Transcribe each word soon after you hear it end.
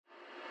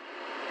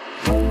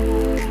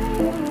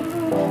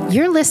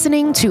You're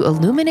listening to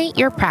Illuminate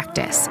Your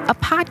Practice, a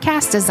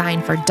podcast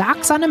designed for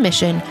docs on a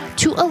mission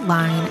to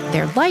align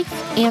their life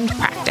and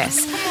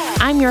practice.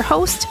 I'm your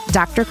host,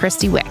 Dr.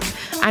 Christy Wick.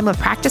 I'm a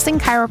practicing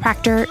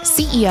chiropractor,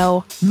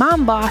 CEO,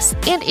 mom boss,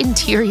 and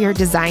interior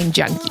design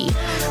junkie.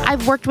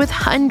 I've worked with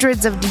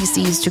hundreds of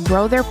DCs to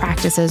grow their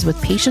practices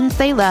with patients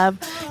they love,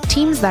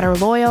 teams that are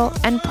loyal,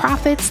 and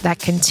profits that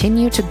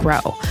continue to grow.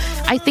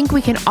 I think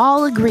we can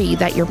all agree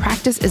that your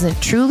practice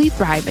isn't truly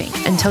thriving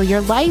until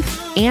your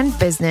life and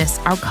business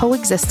are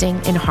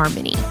coexisting in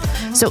harmony.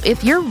 So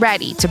if you're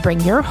ready to bring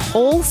your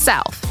whole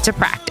self to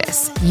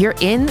practice, you're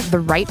in the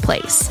right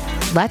place.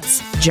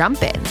 Let's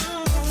jump in.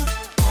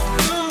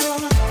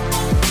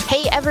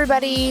 Hey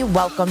everybody,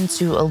 welcome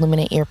to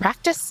Illuminate Your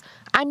Practice.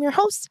 I'm your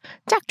host,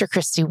 Dr.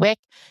 Christy Wick,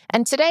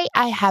 and today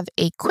I have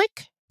a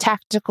quick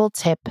tactical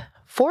tip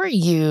for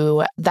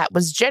you that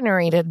was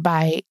generated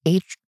by a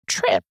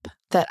trip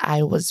that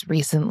I was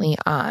recently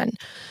on.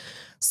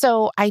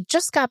 So I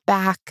just got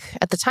back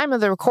at the time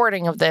of the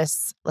recording of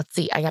this.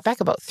 I got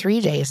back about 3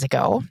 days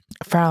ago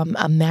from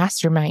a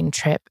mastermind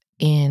trip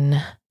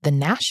in the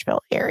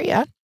Nashville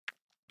area.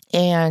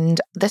 And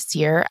this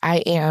year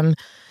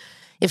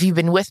if you've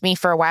been with me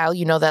for a while,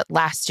 you know that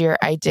last year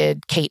I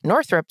did Kate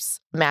Northrup's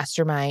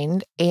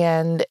mastermind,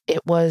 and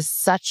it was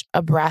such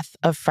a breath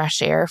of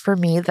fresh air for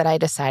me that I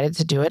decided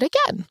to do it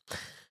again.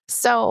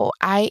 So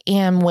I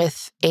am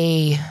with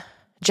a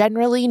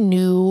generally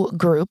new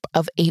group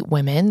of 8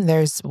 women.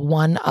 There's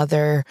one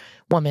other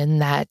woman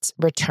that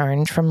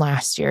returned from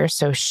last year,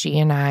 so she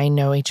and I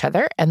know each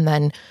other. And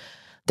then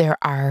there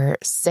are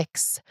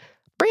 6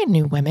 brand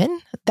new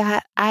women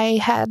that I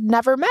had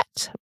never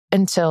met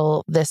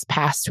until this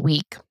past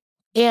week.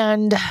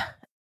 And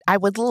I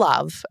would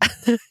love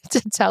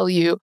to tell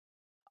you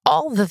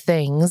all the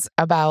things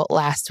about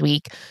last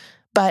week,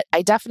 but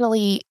I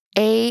definitely,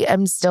 A,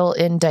 am still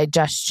in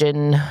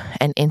digestion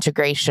and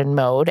integration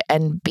mode,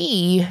 and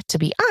B, to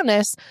be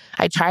honest,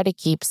 I try to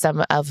keep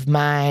some of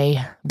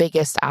my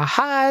biggest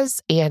ahas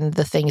and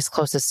the things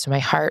closest to my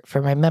heart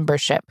for my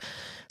membership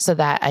so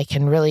that I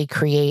can really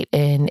create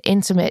an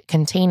intimate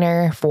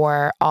container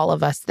for all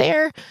of us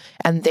there,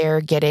 and they're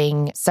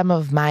getting some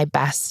of my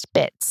best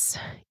bits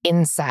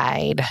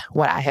inside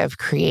what I have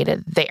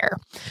created there.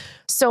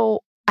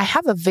 So I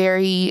have a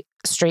very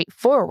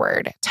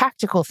straightforward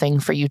tactical thing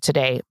for you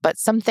today, but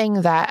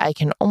something that I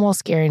can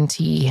almost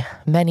guarantee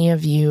many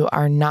of you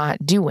are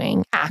not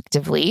doing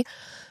actively,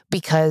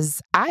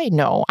 because I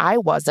know I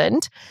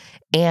wasn't,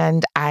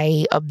 and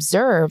I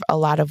observe a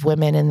lot of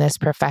women in this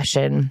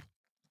profession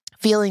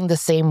feeling the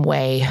same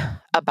way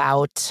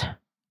about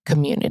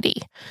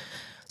community.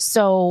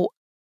 So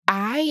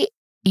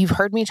you've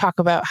heard me talk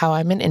about how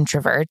I'm an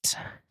introvert.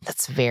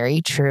 That's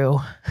very true.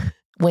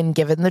 When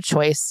given the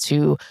choice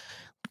to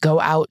go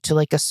out to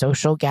like a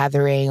social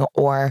gathering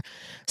or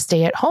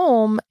stay at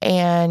home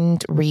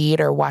and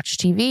read or watch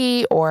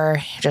TV or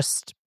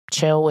just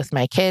chill with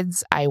my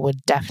kids, I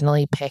would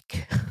definitely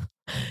pick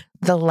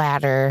the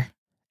latter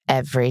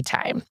every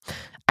time.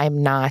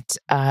 I'm not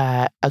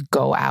a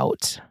go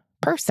out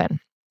person.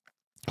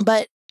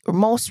 But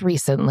most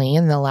recently,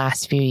 in the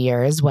last few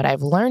years, what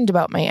I've learned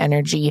about my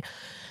energy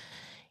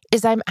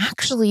is I'm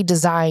actually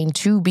designed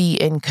to be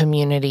in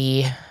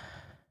community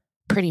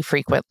pretty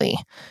frequently.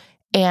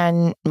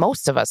 And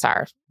most of us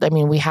are. I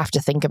mean, we have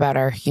to think about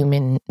our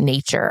human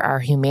nature, our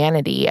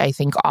humanity. I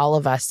think all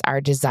of us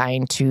are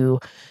designed to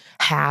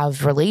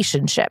have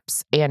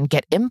relationships and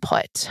get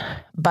input.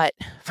 But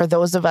for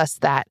those of us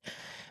that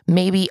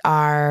maybe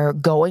are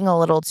going a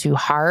little too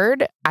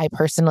hard, I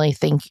personally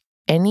think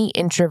any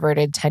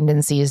introverted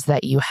tendencies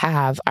that you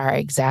have are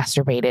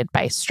exacerbated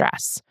by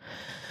stress.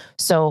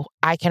 So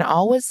I can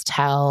always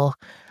tell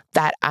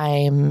that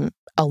I'm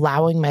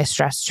allowing my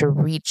stress to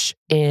reach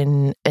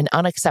in an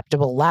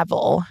unacceptable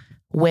level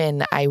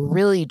when I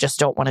really just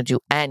don't want to do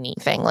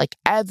anything. Like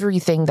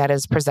everything that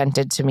is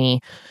presented to me,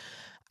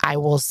 I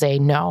will say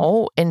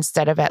no,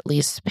 instead of at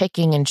least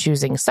picking and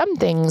choosing some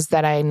things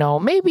that I know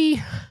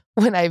maybe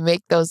when I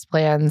make those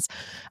plans,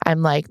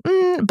 I'm like,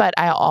 but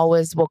I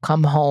always will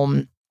come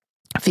home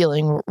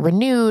feeling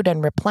renewed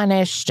and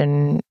replenished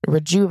and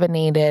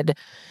rejuvenated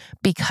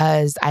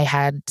because I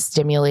had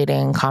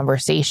stimulating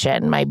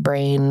conversation. My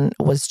brain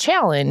was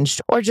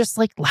challenged, or just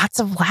like lots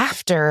of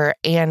laughter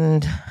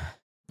and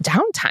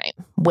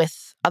downtime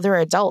with other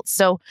adults.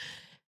 So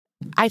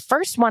I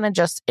first want to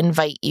just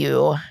invite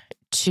you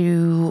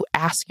to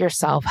ask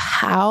yourself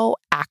how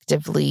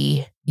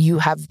actively you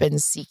have been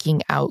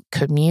seeking out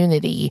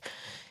community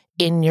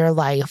in your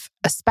life,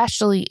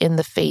 especially in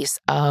the face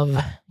of,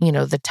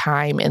 the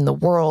time in the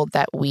world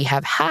that we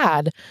have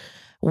had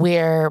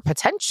where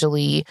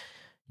potentially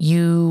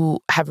you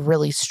have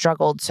really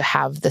struggled to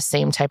have the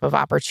same type of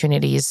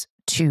opportunities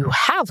to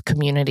have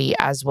community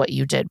as what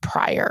you did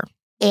prior.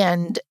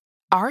 And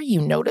are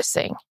you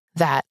noticing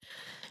that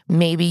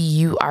maybe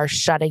you are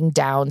shutting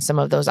down some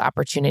of those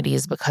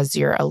opportunities because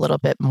you're a little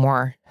bit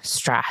more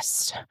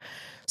stressed?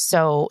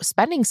 So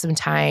spending some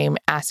time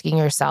asking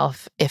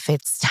yourself if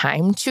it's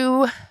time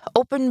to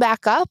open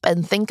back up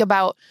and think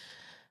about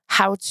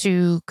how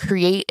to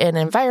create an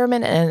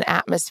environment and an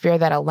atmosphere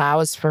that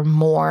allows for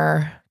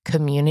more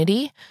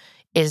community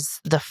is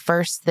the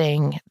first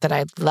thing that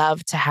I'd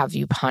love to have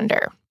you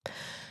ponder.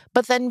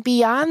 But then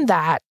beyond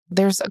that,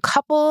 there's a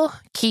couple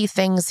key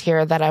things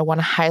here that I want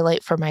to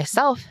highlight for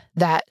myself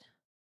that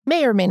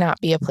may or may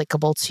not be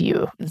applicable to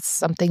you. It's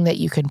something that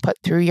you can put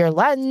through your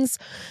lens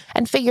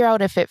and figure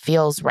out if it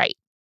feels right.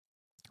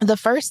 The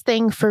first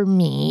thing for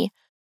me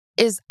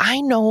is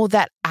I know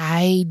that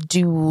I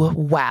do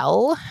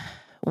well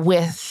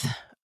with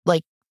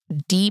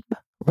deep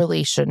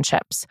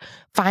relationships,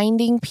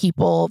 finding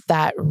people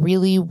that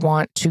really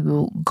want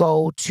to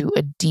go to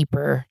a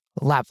deeper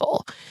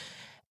level.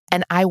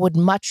 And I would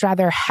much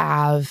rather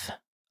have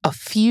a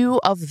few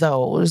of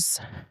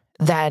those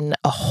than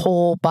a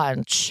whole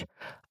bunch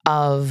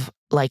of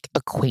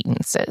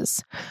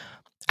acquaintances.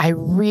 I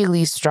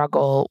really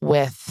struggle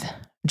with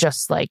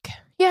just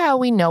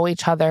we know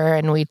each other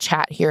and we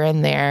chat here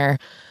and there,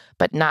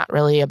 but not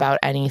really about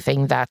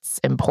anything that's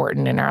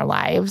important in our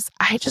lives.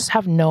 I just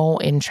have no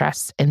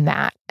interest in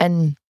that.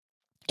 And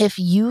if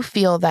you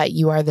feel that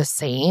you are the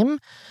same,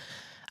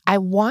 I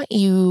want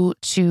you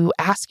to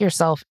ask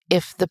yourself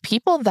if the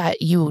people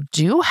that you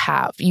do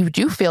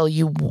feel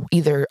you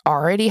either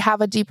already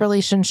have a deep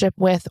relationship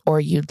with or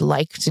you'd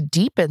like to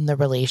deepen the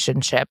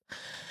relationship,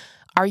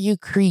 are you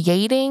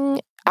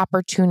creating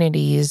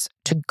opportunities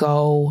to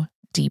go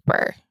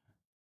deeper?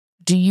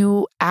 Do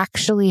you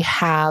actually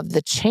have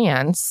the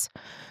chance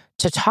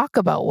to talk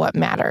about what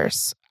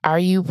matters? Are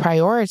you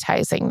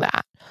prioritizing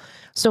that?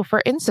 So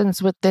for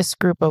instance, with this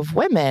group of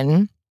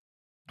women,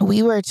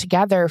 we were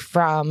together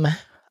from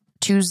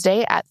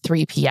Tuesday at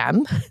 3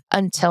 p.m.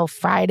 until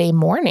Friday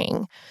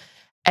morning.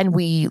 And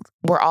we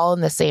were all in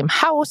the same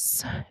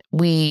house.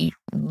 We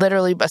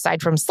literally,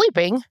 aside from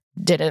sleeping,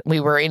 we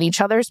were in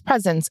each other's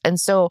presence. And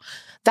so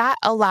that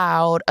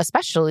allowed,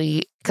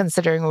 especially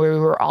considering we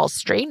were all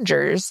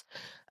strangers,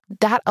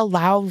 that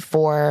allowed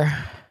for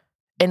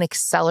an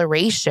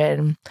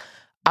acceleration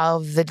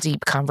of the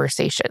deep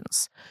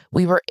conversations.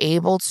 We were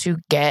able to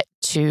get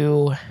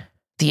to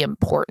the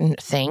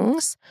important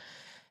things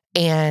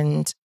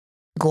and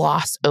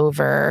gloss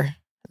over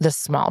the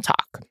small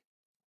talk.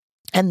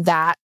 And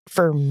that,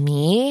 for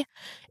me,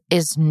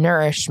 is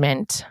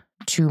nourishment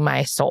to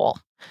my soul.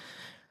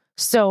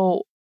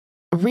 So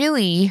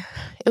really,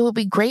 it would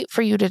be great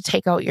for you to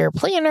take out your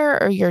planner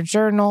or your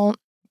journal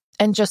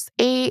and just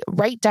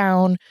write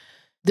down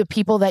the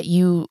people that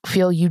you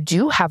feel you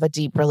do have a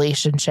deep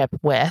relationship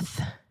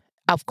with.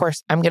 Of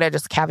course, I'm going to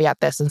just caveat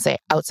this and say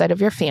outside of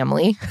your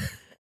family.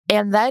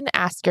 And then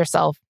ask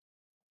yourself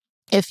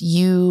if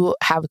you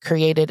have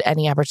created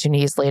any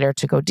opportunities later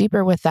to go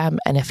deeper with them.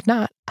 And if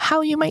not,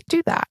 how you might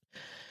do that.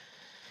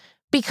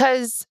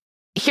 Because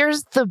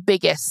here's the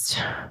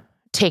biggest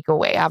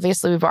takeaway.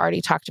 Obviously, we've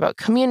already talked about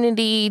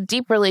community,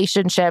 deep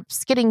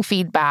relationships, getting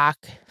feedback,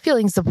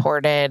 feeling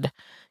supported,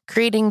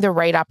 creating the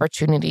right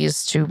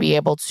opportunities to be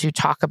able to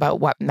talk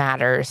about what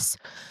matters.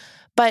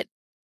 But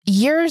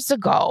years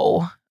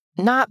ago,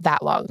 not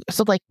that long,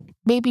 so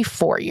maybe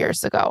 4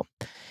 years ago,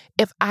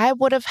 if I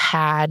would have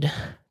had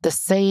the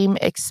same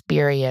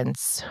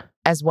experience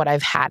as what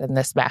I've had in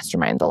this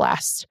mastermind the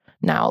last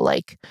now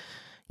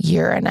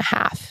year and a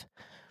half,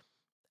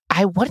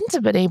 I wouldn't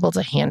have been able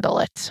to handle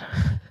it.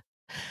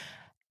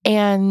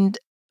 And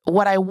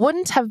what I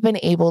wouldn't have been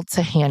able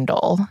to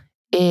handle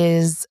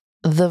is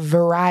the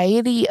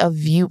variety of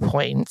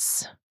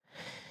viewpoints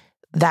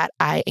that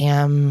I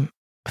am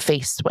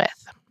faced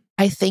with.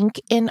 I think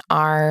in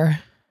our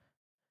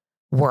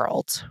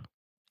world,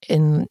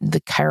 in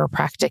the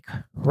chiropractic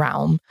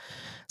realm,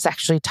 this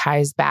actually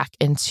ties back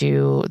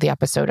into the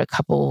episode a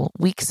couple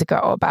weeks ago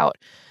about,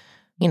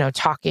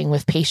 talking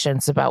with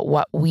patients about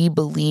what we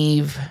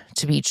believe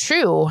to be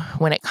true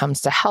when it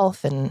comes to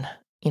health and,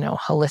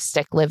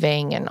 holistic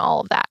living and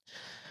all of that.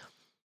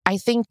 I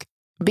think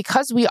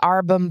because we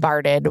are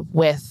bombarded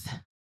with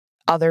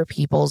other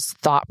people's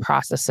thought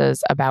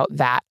processes about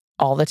that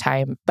all the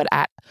time, but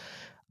at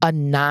a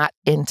not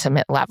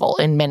intimate level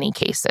in many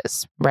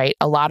cases, right?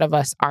 A lot of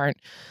us aren't.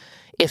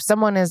 If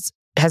someone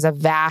has a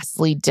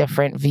vastly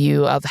different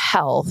view of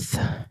health,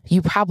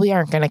 you probably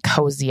aren't going to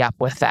cozy up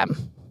with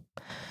them.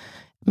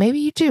 Maybe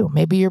you do.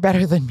 Maybe you're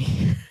better than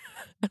me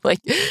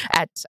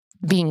at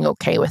being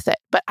okay with it.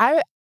 But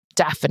I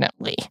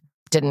definitely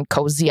didn't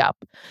cozy up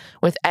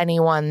with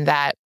anyone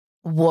that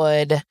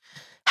would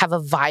have a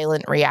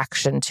violent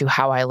reaction to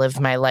how I live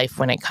my life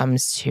when it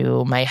comes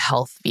to my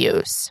health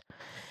views.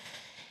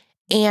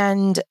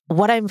 And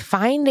what I'm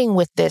finding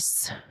with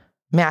this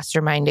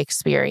mastermind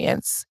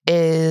experience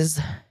is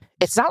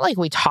it's not like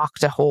we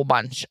talked a whole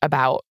bunch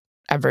about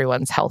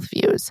everyone's health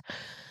views,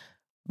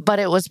 but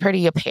it was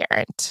pretty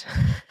apparent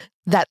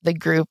that the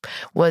group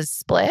was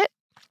split.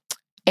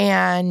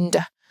 And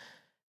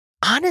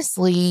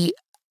honestly,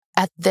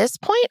 at this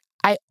point,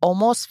 I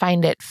almost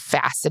find it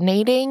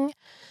fascinating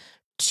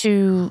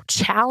to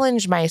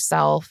challenge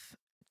myself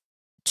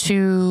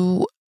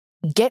to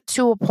get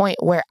to a point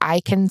where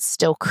I can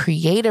still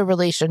create a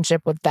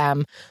relationship with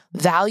them,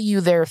 value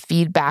their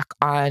feedback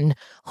on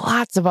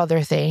lots of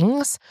other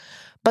things,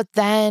 but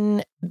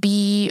then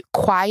be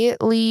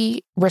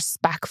quietly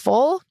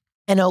respectful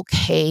and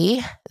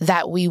okay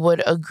that we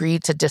would agree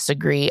to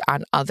disagree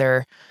on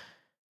other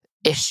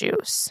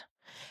issues.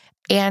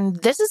 And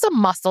this is a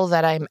muscle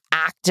that I'm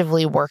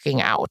actively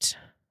working out.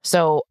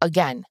 So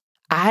again,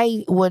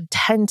 I would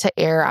tend to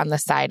err on the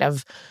side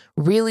of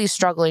really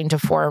struggling to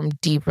form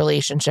deep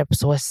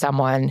relationships with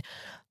someone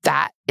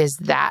that is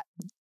that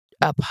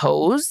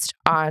opposed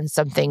on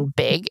something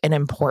big and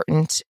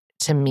important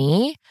to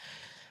me.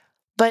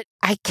 But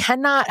I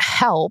cannot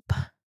help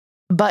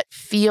but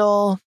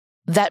feel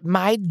that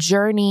my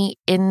journey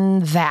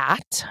in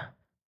that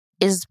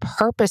is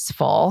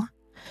purposeful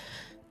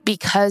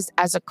because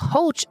as a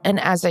coach and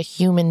as a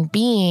human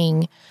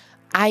being,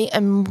 I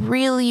am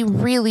really,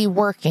 really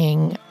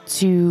working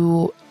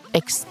to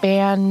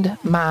expand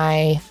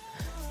my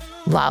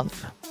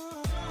love.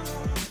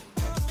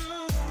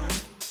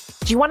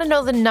 Do you want to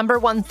know the number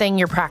one thing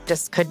your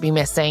practice could be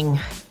missing?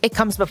 It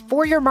comes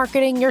before your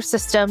marketing, your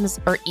systems,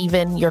 or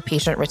even your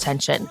patient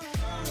retention.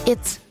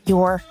 It's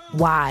your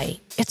why.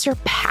 It's your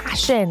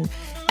passion.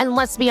 And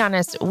let's be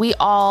honest, we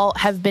all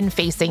have been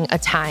facing a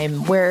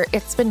time where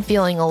it's been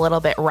feeling a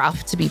little bit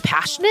rough to be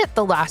passionate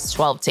the last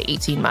 12 to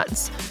 18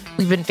 months.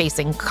 We've been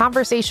facing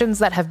conversations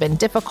that have been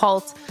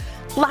difficult,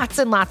 lots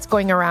and lots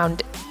going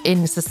around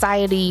in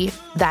society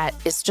that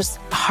is just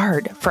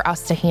hard for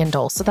us to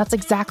handle. So that's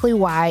exactly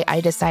why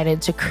I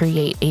decided to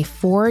create a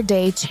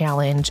 4-day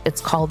challenge.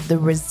 It's called the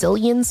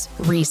Resilience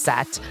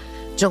Reset,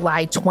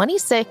 July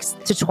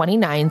 26th to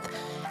 29th.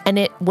 And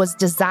it was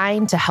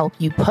designed to help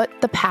you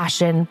put the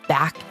passion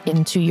back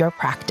into your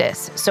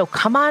practice. So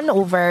come on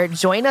over,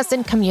 join us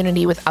in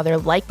community with other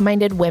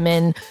like-minded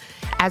women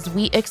as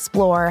we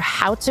explore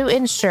how to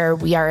ensure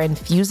we are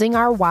infusing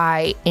our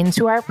why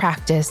into our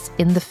practice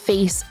in the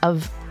face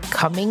of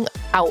coming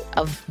out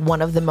of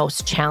one of the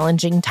most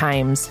challenging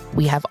times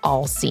we have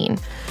all seen.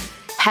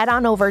 Head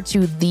on over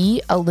to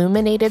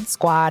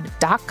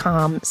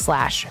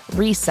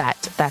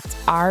theilluminatedsquad.com/reset. That's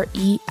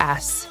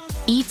RESET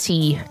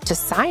to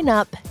sign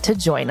up to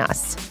join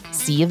us.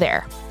 See you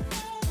there.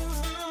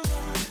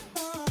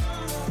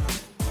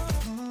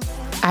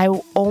 I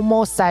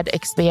almost said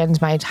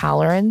expand my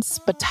tolerance,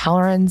 but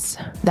tolerance,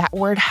 that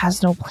word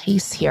has no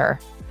place here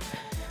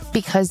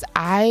because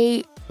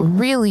I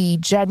really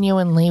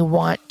genuinely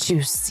want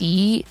to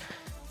see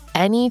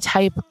any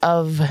type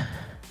of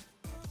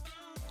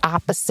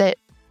opposite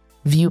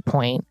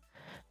viewpoint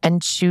and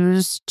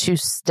choose to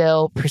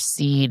still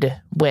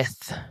proceed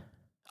with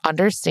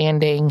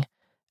understanding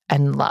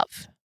and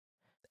love.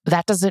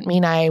 That doesn't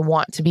mean I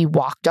want to be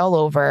walked all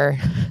over.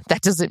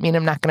 That doesn't mean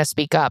I'm not going to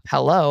speak up.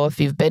 Hello, if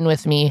you've been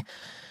with me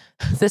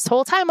this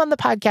whole time on the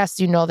podcast,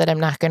 you know that I'm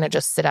not going to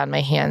just sit on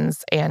my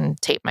hands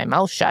and tape my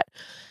mouth shut.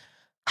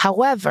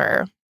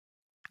 However,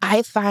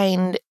 I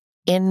find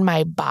in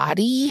my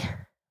body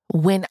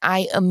when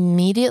I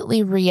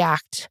immediately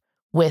react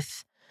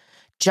with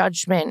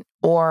judgment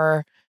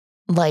or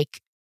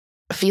like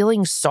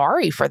feeling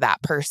sorry for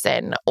that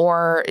person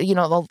or,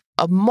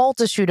 a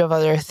multitude of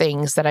other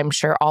things that I'm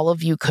sure all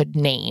of you could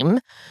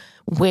name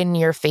when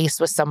you're faced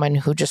with someone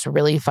who just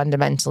really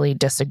fundamentally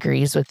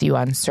disagrees with you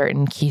on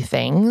certain key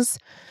things.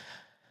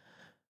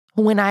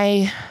 When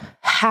I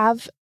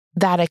have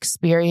that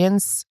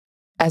experience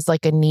as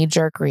like a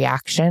knee-jerk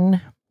reaction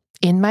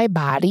in my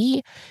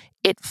body,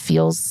 it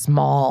feels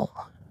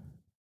small.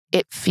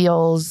 It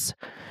feels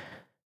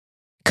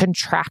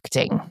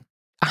contracting.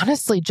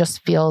 Honestly,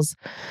 just feels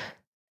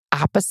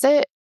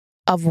opposite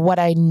of what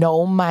I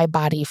know my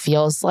body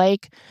feels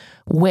like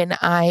when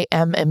I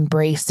am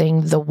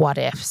embracing the what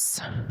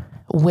ifs,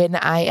 when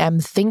I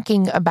am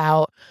thinking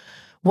about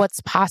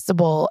what's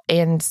possible.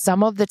 And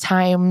some of the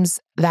times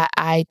that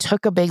I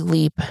took a big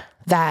leap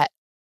that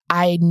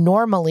I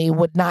normally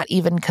would not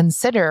even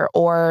consider,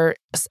 or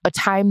a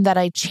time that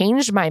I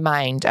changed my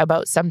mind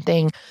about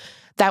something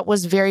that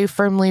was very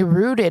firmly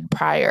rooted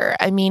prior.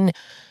 I mean,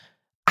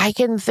 I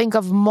can think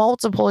of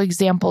multiple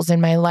examples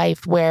in my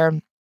life where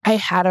I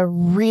had a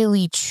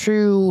really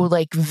true,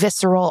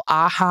 visceral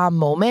aha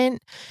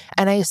moment,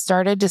 and I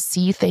started to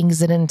see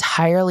things in an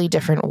entirely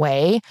different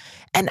way.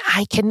 And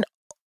I can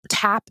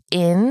tap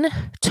in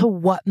to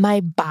what my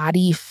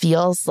body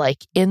feels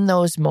like in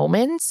those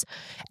moments.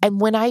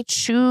 And when I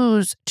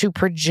choose to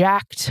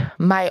project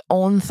my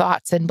own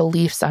thoughts and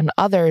beliefs on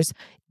others,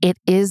 it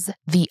is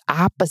the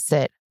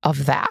opposite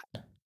of that.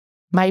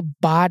 My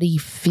body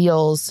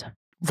feels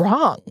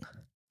wrong.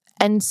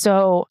 And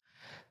so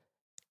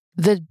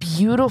the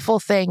beautiful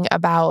thing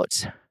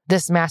about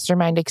this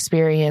mastermind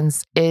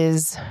experience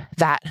is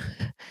that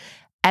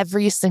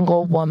every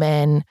single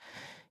woman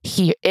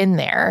here in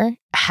there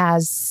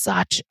has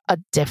such a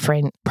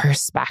different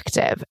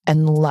perspective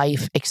and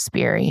life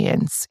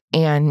experience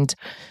and,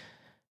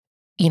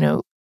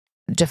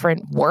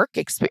 different work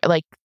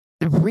experience.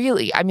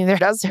 Really, there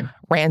does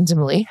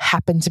randomly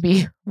happen to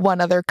be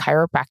one other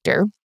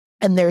chiropractor,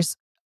 and there's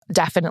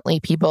definitely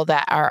people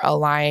that are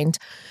aligned.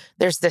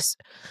 There's this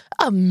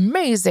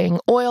amazing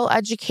oil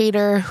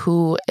educator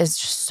who is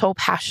just so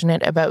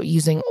passionate about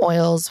using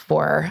oils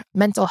for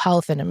mental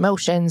health and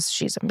emotions.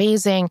 She's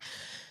amazing.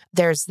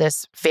 There's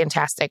this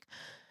fantastic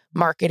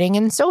marketing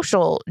and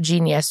social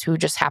genius who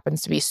just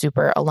happens to be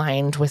super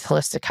aligned with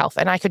holistic health.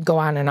 And I could go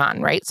on and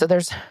on, right? So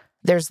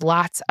there's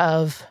lots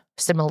of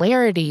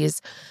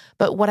similarities.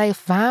 But what I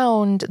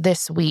found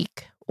this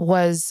week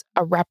was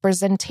a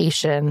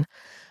representation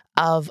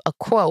of a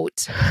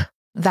quote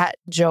that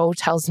Joe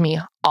tells me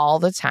all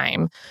the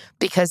time,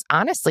 because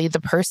honestly,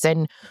 the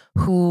person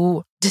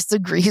who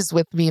disagrees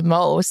with me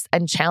most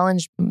and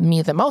challenged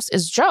me the most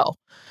is Joe.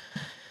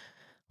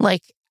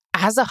 Like,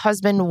 as a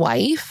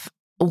husband-wife,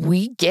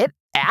 we get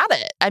at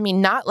it. I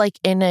mean, not like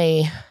in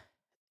a,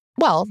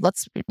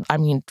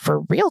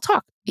 for real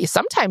talk,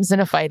 sometimes in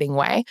a fighting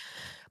way,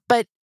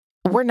 but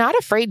we're not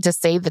afraid to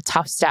say the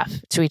tough stuff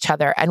to each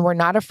other, and we're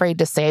not afraid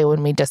to say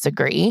when we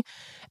disagree.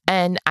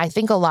 And I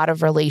think a lot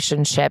of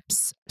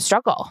relationships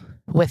struggle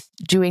with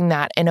doing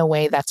that in a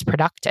way that's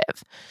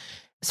productive.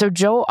 So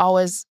Joe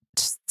always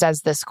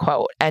says this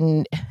quote,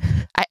 and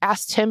I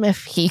asked him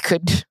if he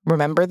could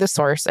remember the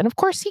source, and of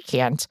course he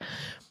can't.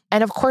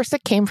 And of course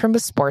it came from the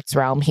sports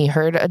realm. He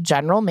heard a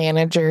general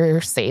manager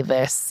say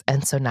this,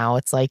 and so now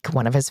it's like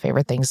one of his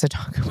favorite things to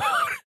talk about.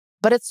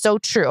 But it's so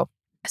true.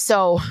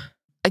 So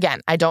again,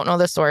 I don't know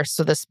the source,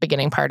 so this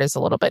beginning part is a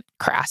little bit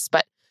crass,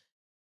 but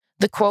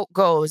the quote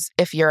goes,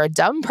 if you're a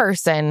dumb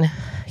person,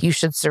 you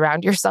should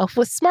surround yourself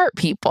with smart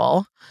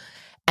people.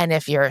 And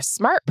if you're a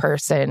smart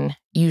person,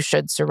 you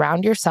should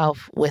surround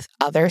yourself with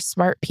other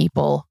smart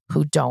people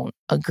who don't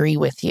agree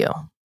with you.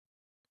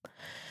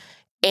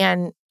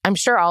 And I'm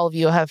sure all of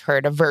you have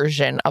heard a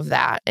version of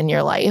that in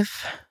your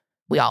life.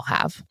 We all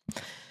have.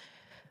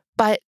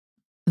 But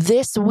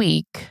this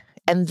week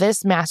and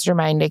this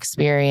mastermind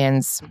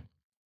experience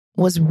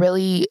was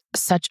really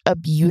such a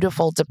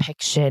beautiful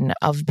depiction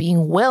of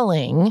being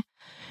willing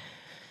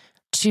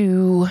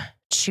to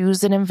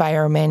choose an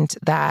environment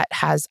that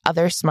has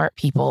other smart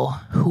people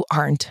who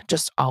aren't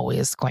just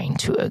always going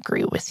to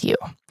agree with you.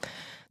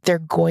 They're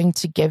going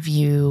to give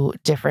you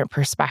different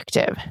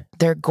perspective.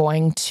 They're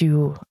going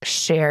to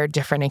share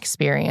different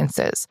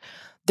experiences.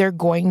 They're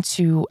going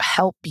to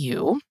help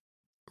you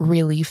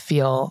really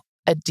feel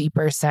a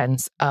deeper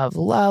sense of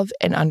love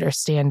and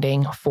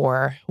understanding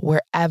for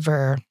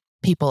wherever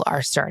people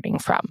are starting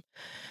from.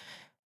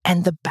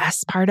 And the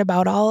best part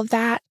about all of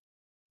that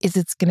is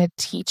it's going to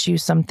teach you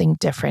something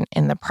different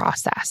in the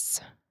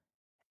process.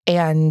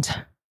 And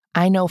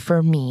I know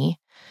for me,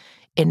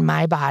 in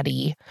my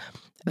body,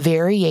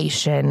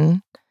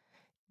 variation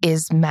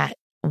is met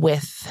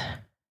with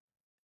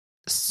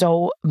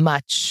so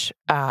much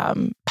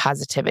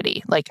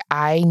positivity. Like,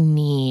 I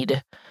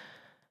need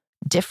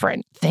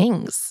different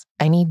things.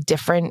 I need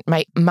different,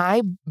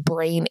 my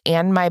brain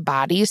and my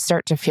body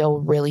start to feel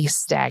really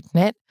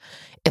stagnant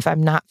if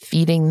I'm not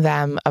feeding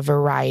them a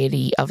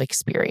variety of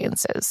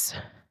experiences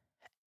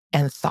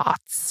and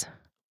thoughts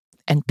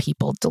and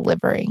people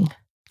delivering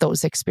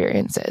those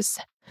experiences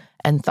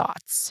and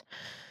thoughts.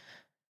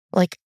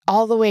 Like,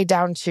 all the way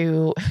down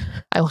to,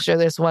 I will share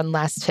this one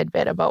last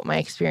tidbit about my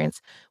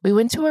experience. We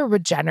went to a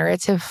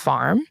regenerative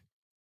farm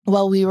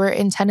while we were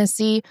in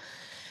Tennessee,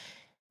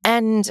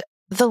 and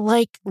the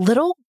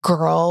little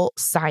girl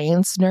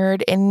science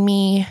nerd in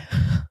me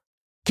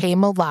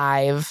came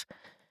alive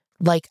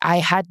like I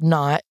had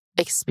not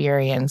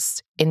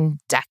experienced in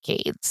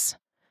decades.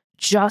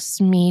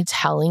 Just me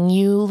telling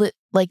you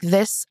like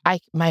this,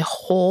 my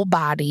whole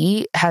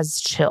body has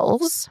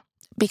chills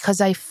because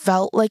I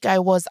felt like I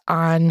was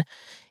on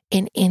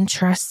an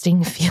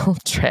interesting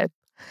field trip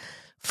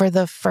for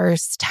the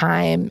first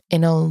time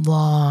in a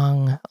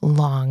long,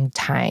 long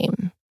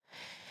time.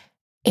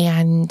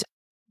 And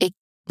it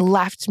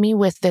left me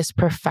with this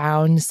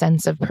profound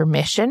sense of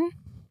permission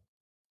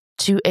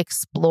to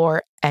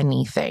explore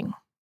anything.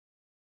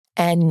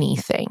 And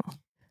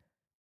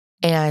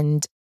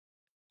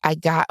I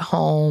got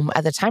home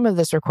at the time of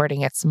this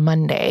recording, it's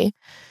Monday.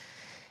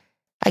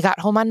 I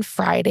got home on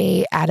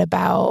Friday at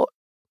about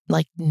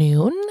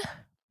noon,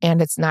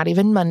 and it's not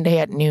even Monday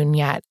at noon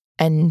yet.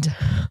 And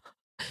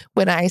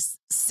when I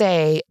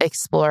say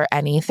explore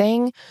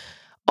anything,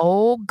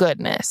 oh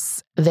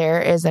goodness,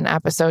 there is an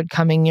episode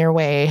coming your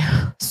way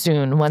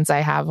soon once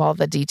I have all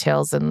the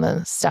details and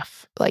the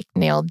stuff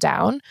nailed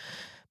down.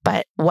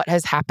 But what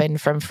has happened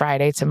from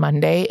Friday to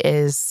Monday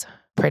is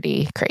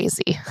pretty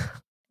crazy.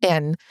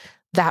 And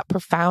that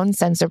profound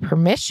sense of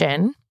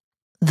permission,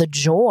 the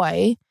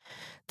joy,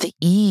 the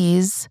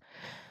ease,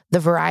 the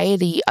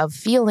variety of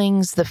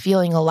feelings, the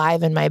feeling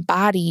alive in my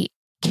body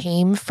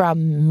came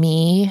from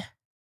me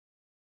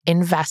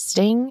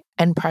investing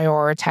and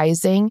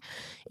prioritizing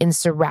in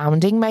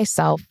surrounding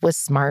myself with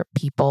smart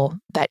people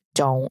that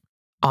don't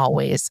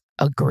always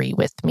agree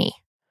with me.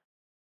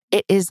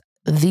 It is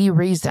the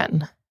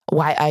reason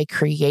why I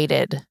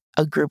created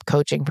a group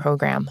coaching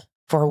program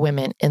for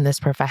women in this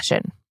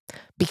profession,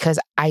 because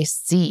I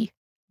see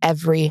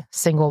every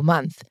single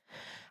month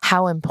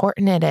how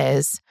important it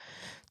is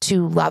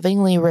to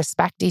lovingly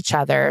respect each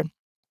other,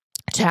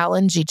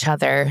 challenge each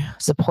other,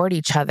 support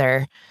each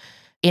other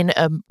in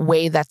a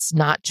way that's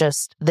not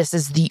just, this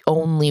is the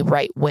only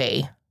right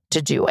way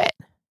to do it,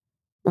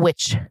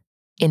 which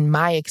in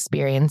my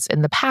experience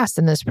in the past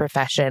in this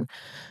profession,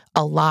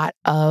 a lot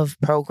of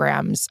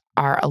programs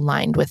are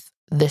aligned with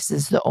this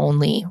is the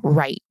only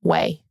right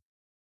way.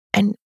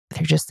 And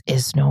there just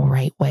is no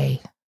right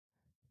way.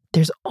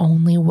 There's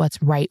only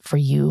what's right for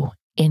you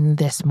in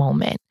this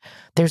moment.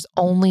 There's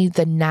only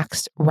the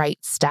next right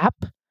step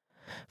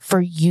for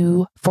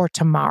you for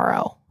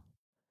tomorrow.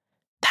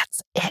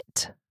 That's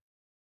it.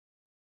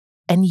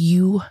 And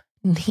you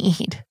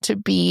need to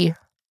be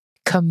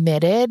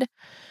committed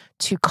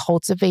to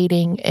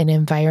cultivating an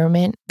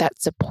environment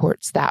that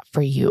supports that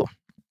for you,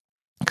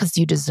 because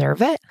you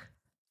deserve it.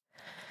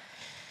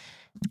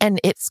 And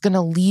it's going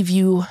to leave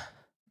you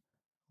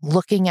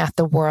looking at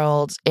the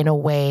world in a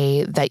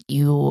way that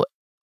you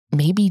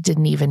maybe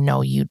didn't even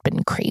know you'd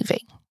been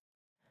craving.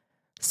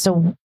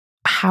 So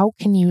how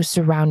can you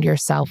surround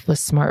yourself with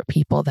smart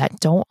people that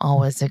don't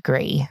always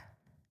agree?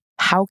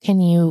 How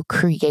can you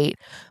create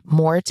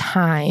more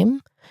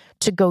time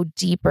to go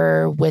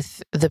deeper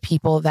with the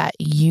people that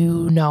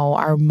you know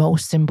are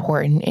most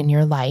important in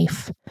your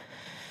life?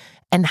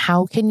 And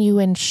how can you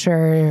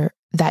ensure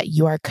that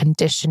you are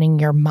conditioning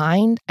your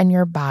mind and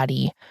your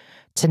body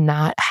to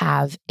not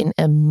have an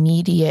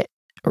immediate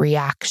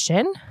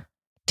reaction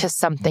to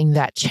something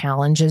that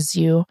challenges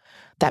you,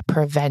 that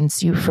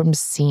prevents you from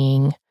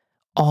seeing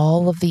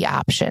all of the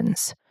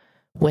options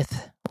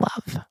with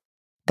love?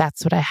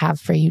 That's what I have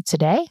for you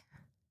today.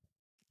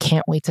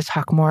 Can't wait to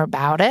talk more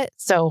about it.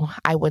 So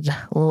I would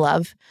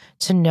love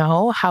to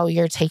know how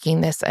you're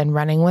taking this and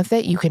running with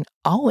it. You can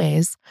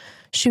always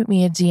shoot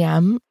me a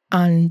DM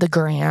on the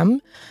gram.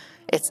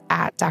 It's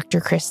at Dr.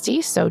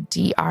 Christy. So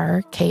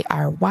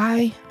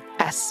DrKrySTI.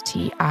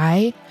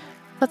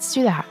 Let's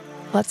do that.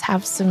 Let's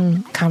have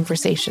some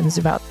conversations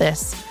about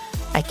this.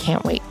 I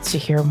can't wait to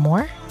hear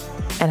more.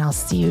 And I'll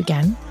see you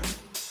again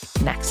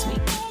next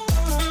week.